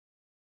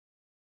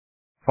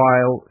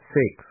File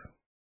 6.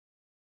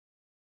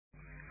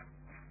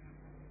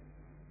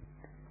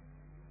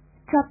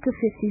 Chapter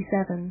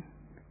 57.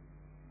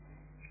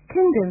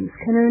 Kingdoms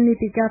can only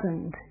be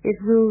governed if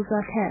rules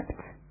are kept.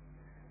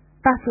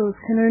 Battles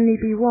can only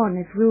be won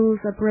if rules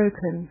are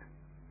broken.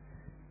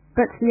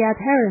 But the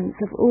adherents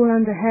of all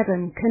under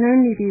heaven can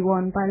only be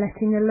won by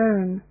letting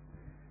alone.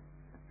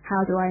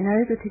 How do I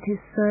know that it is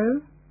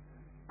so?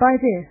 By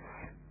this.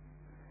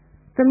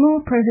 The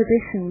more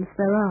prohibitions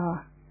there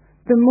are,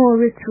 the more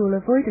ritual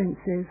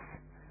avoidances,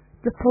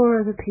 the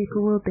poorer the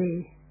people will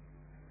be.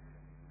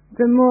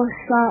 The more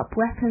sharp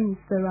weapons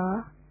there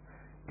are,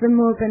 the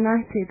more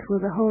benighted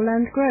will the whole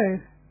land grow.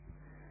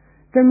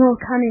 The more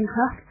cunning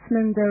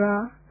craftsmen there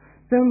are,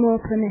 the more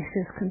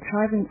pernicious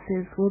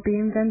contrivances will be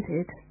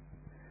invented.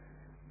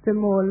 The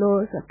more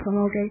laws are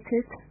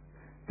promulgated,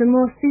 the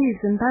more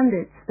thieves and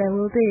bandits there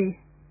will be.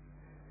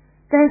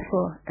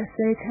 Therefore, a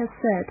sage has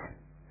said,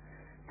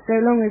 so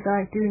long as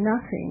I do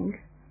nothing,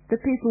 the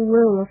people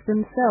will of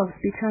themselves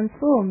be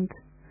transformed.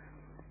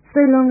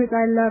 So long as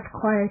I love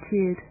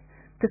quietude,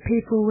 the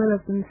people will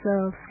of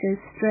themselves go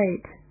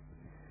straight.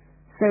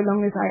 So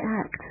long as I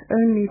act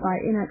only by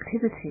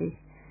inactivity,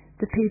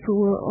 the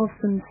people will of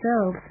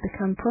themselves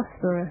become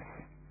prosperous.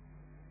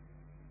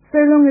 So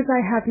long as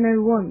I have no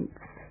wants,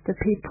 the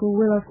people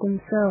will of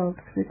themselves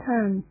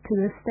return to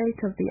the state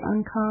of the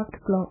uncarved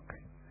block.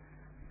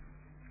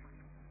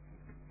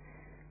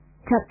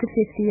 Chapter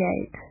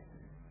 58.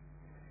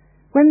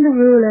 When the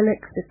ruler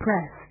looks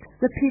depressed,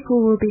 the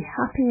people will be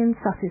happy and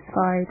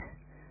satisfied.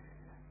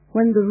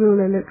 When the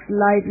ruler looks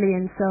lively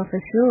and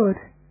self-assured,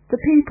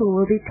 the people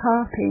will be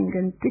carping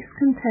and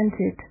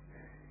discontented.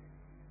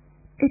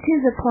 It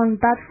is upon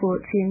bad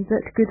fortune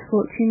that good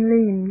fortune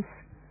leans,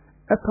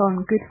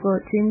 upon good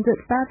fortune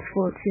that bad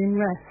fortune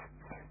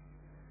rests.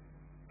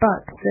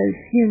 But though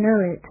few know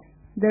it,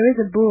 there is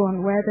a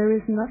bourne where there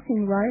is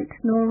nothing right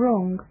nor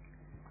wrong.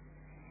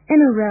 In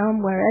a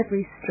realm where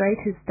every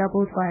straight is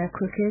doubled by a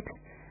crooked,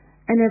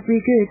 and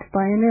every good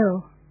by an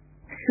ill,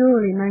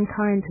 surely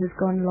mankind has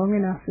gone long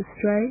enough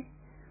astray.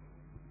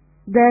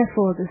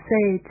 Therefore the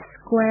sage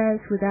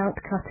squares without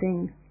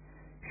cutting,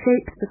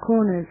 shapes the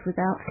corners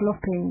without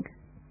flopping,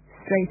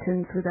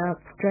 straightens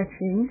without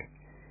stretching,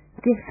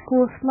 gives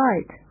forth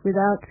light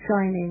without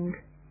shining.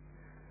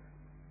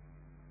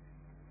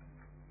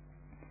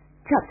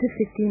 Chapter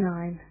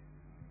 59.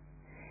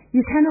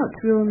 You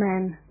cannot rule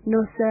men,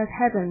 nor serve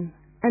heaven,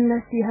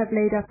 unless you have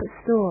laid up a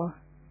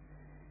store.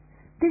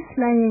 This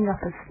laying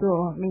up a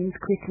store means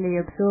quickly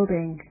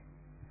absorbing,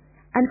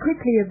 and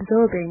quickly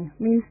absorbing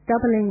means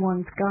doubling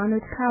one's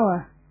garnered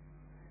power.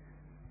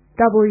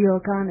 Double your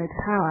garnered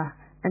power,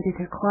 and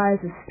it acquires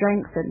a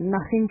strength that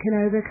nothing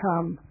can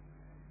overcome.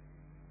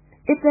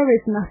 If there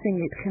is nothing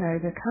it can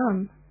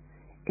overcome,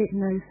 it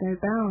knows no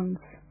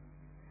bounds.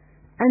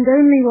 And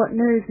only what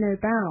knows no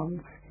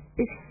bounds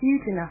is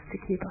huge enough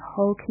to keep a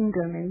whole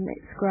kingdom in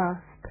its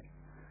grasp.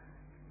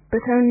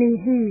 But only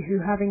he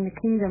who having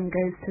the kingdom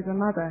goes to the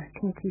mother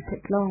can keep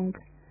it long.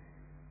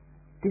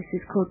 This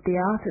is called the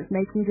art of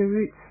making the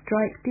roots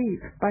strike deep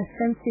by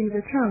fencing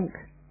the trunk,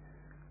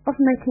 of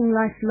making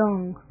life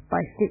long by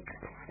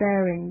fixed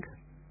staring.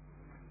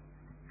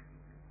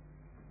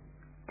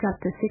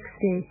 Chapter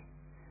 60.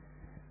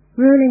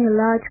 Ruling a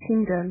large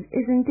kingdom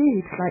is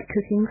indeed like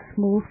cooking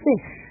small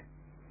fish.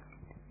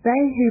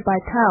 They who by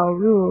Tao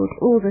ruled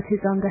all that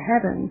is under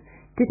heaven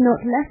did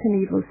not let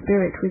an evil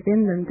spirit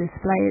within them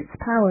display its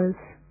powers.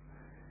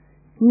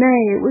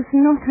 Nay, it was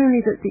not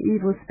only that the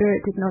evil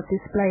spirit did not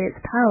display its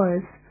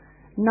powers,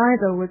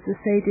 neither was the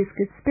sage's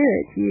good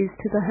spirit used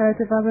to the hurt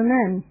of other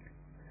men.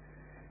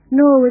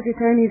 Nor was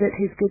it only that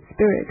his good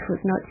spirit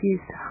was not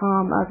used to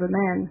harm other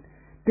men,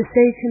 the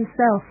sage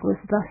himself was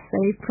thus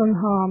saved from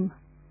harm.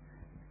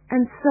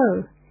 And so,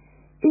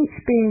 each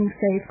being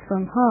saved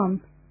from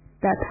harm,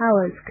 their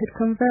powers could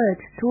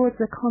converge towards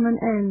a common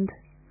end.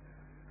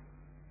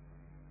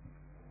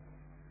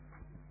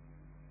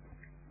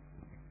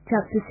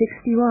 Chapter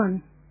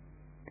 61.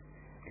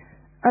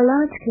 A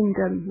large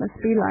kingdom must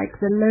be like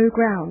the low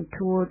ground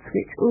towards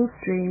which all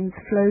streams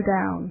flow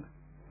down.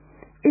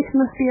 It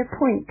must be a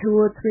point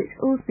towards which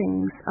all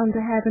things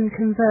under heaven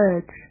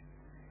converge.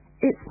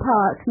 Its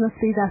part must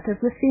be that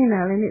of the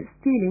female in its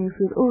dealings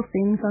with all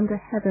things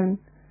under heaven.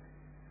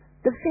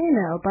 The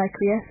female by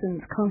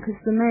quiescence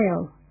conquers the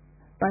male,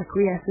 by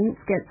quiescence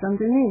gets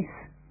underneath.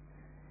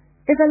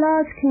 If a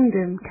large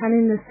kingdom can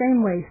in the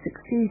same way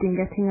succeed in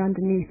getting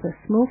underneath a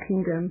small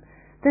kingdom,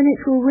 then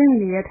it will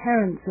win the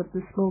adherents of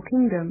the small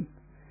kingdom.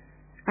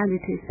 And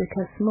it is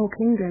because small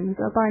kingdoms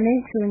are by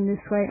nature in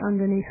this way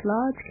underneath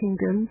large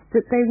kingdoms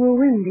that they will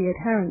win the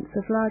adherents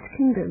of large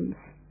kingdoms.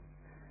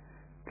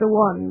 The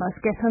one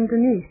must get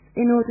underneath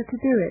in order to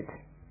do it.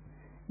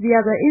 The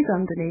other is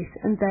underneath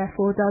and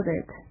therefore does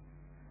it.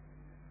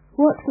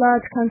 What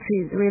large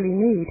countries really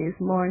need is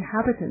more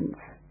inhabitants,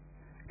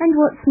 and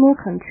what small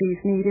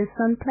countries need is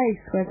some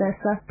place where their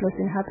surplus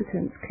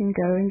inhabitants can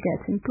go and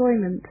get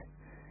employment.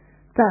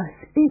 Thus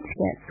each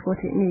gets what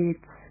it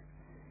needs.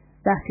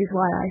 That is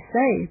why I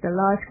say the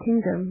large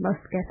kingdom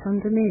must get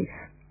underneath.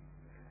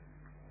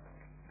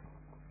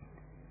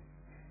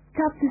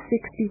 Chapter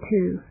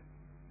 62.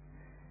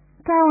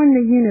 Tao in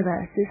the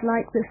universe is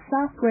like the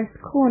southwest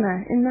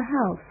corner in the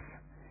house.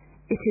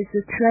 It is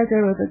the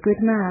treasure of a good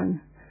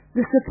man,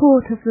 the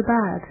support of the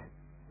bad.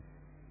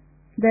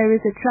 There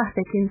is a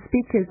traffic in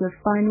speakers of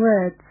fine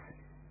words.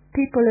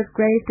 People of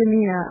grave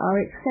demeanour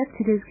are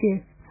accepted as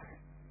gifts.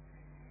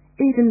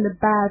 Even the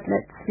bad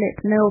let slip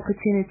no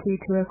opportunity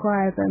to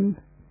acquire them.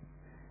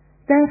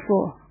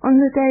 Therefore, on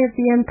the day of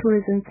the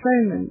emperor's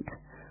enthronement,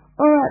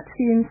 or at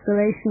the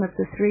installation of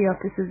the 3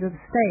 officers of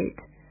state,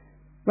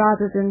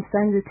 rather than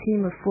send a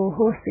team of 4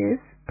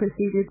 horses,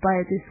 preceded by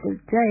a disk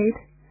of jade,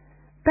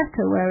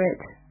 better were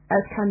it,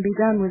 as can be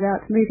done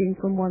without moving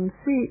from one's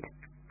seat,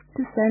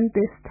 to send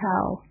this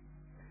Tao.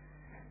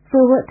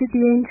 For what did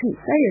the ancients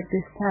say of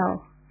this Tao?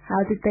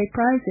 How did they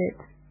prize it?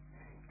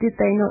 Did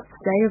they not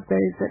say of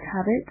those that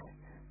have it,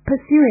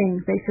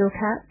 pursuing they shall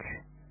catch,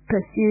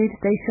 pursued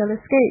they shall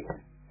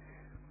escape?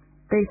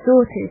 They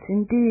thought it,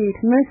 indeed,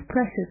 most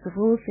precious of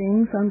all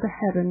things under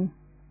heaven.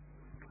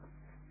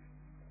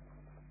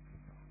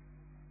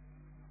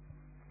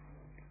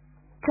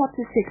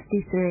 Chapter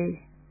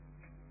 63.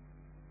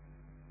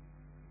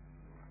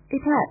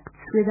 It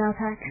acts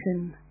without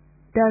action,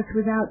 does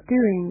without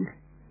doing,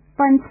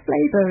 finds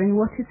flavour in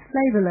what is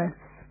flavourless,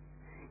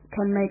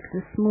 can make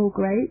the small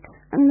great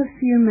and the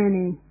few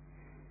many,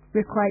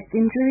 requites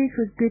injuries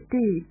with good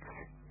deeds,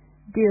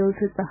 deals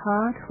with the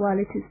hard while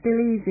it is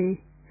still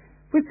easy,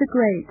 with the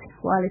great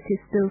while it is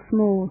still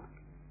small.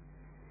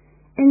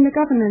 In the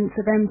governance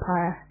of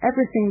empire,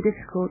 everything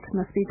difficult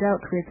must be dealt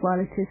with while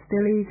it is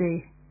still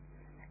easy.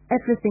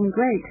 Everything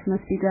great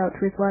must be dealt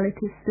with while it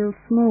is still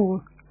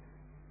small.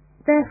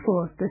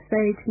 Therefore, the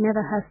sage never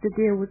has to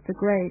deal with the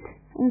great,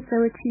 and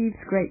so achieves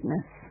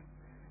greatness.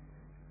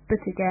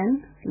 But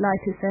again,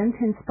 light ascent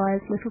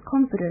inspires little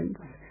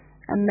confidence,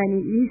 and many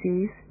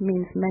easies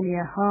means many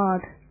a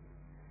hard.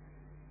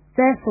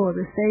 Therefore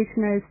the sage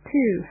knows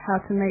too how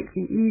to make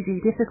the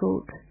easy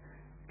difficult,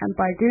 and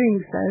by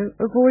doing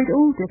so avoid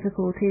all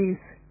difficulties.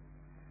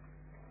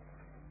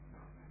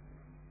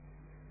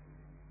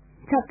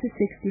 Chapter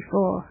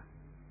 64.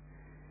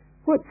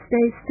 What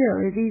stays still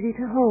is easy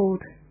to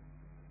hold.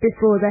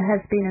 Before there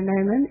has been a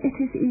gnomon, it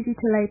is easy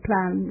to lay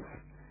plans.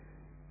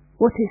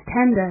 What is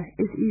tender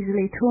is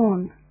easily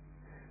torn.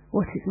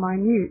 What is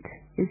minute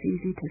is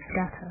easy to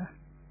scatter.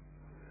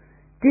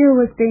 Deal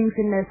with things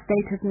in their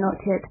state of not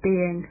yet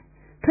being.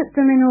 Put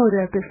them in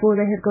order before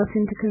they have got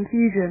into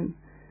confusion.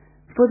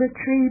 For the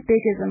tree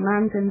big as a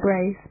man's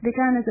embrace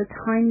began as a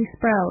tiny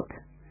sprout.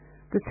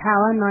 The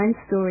tower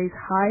 9 stories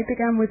high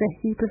began with a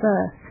heap of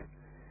earth.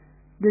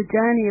 The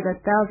journey of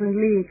 1,000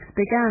 leagues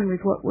began with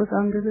what was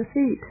under the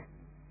feet.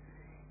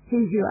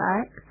 He who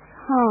acts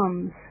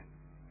harms.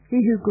 He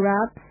who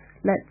grabs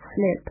lets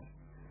slip.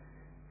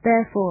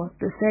 Therefore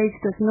the sage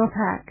does not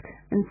act,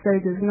 and so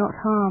does not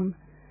harm,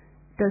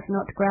 does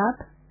not grab,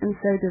 and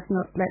so does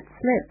not let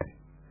slip.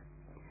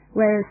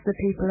 Whereas the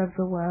people of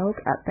the world,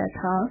 at their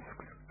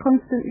tasks,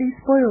 constantly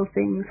spoil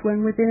things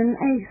when within an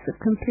ace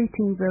of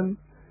completing them.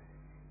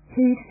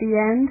 Heed the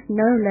end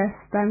no less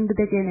than the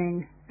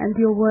beginning, and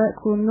your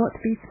work will not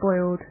be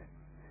spoiled.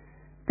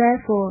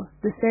 Therefore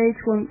the sage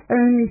wants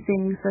only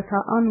things that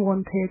are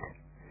unwanted,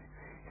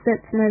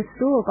 sets no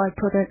store by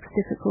products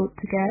difficult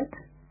to get,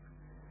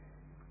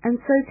 and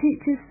so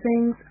teaches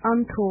things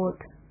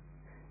untaught,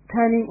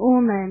 turning all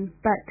men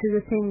back to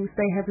the things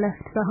they have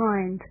left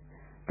behind,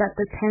 that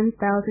the 10,000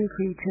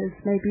 creatures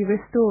may be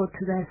restored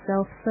to their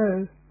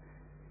self-so.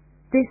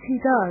 This he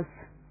does,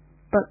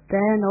 but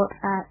dare not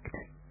act.